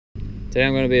Today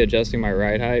I'm going to be adjusting my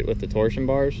ride height with the torsion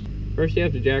bars. First you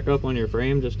have to jack up on your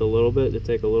frame just a little bit to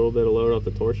take a little bit of load off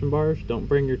the torsion bars. Don't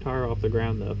bring your tire off the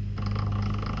ground though.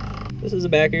 This is the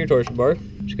back of your torsion bar,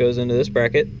 which goes into this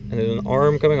bracket, and there's an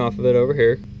arm coming off of it over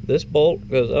here. This bolt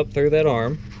goes up through that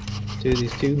arm to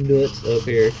these two nuts up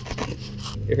here.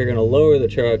 If you're going to lower the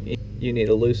truck, you need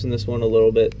to loosen this one a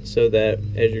little bit so that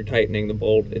as you're tightening the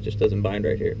bolt, it just doesn't bind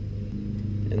right here.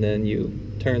 And then you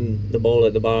turn the bolt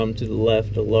at the bottom to the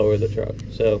left to lower the truck.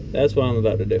 So that's what I'm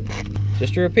about to do.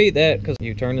 Just to repeat that, because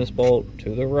you turn this bolt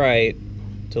to the right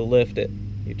to lift it.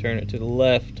 You turn it to the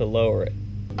left to lower it.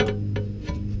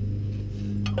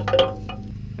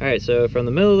 Alright, so from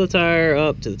the middle of the tire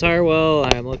up to the tire well,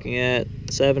 I'm looking at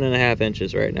 7.5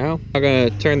 inches right now. I'm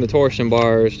going to turn the torsion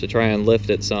bars to try and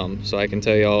lift it some, so I can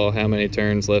tell y'all how many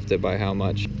turns lifted by how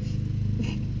much.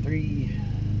 3,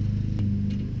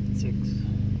 6,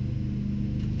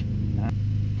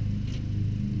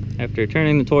 9. After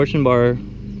turning the torsion bar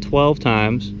 12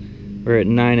 times, we're at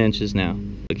 9 inches now.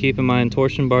 But keep in mind,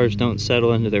 torsion bars don't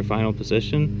settle into their final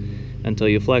position until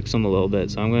you flex them a little bit.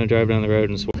 So I'm going to drive down the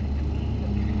road and swerve.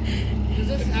 Does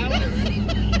this sound?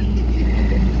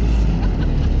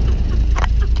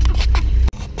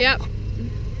 Yep.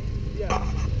 Yeah.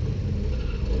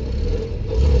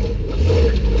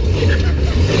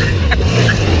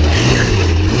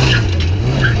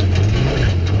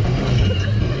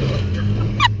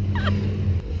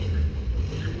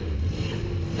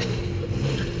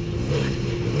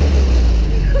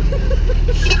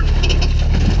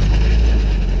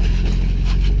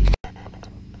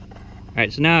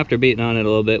 Alright, so now after beating on it a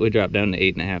little bit, we drop down to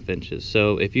 8.5 inches.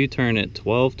 So if you turn it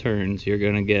 12 turns, you're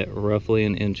going to get roughly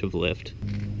an inch of lift.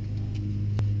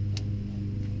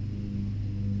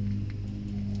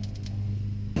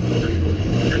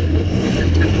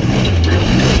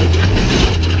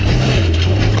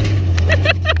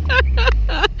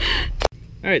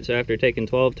 Alright, so after taking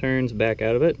 12 turns back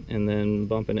out of it and then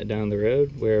bumping it down the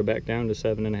road, we're back down to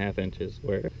 7.5 inches,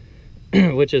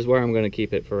 which is where I'm going to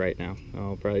keep it for right now.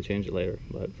 I'll probably change it later,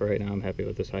 but for right now I'm happy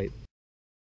with this height.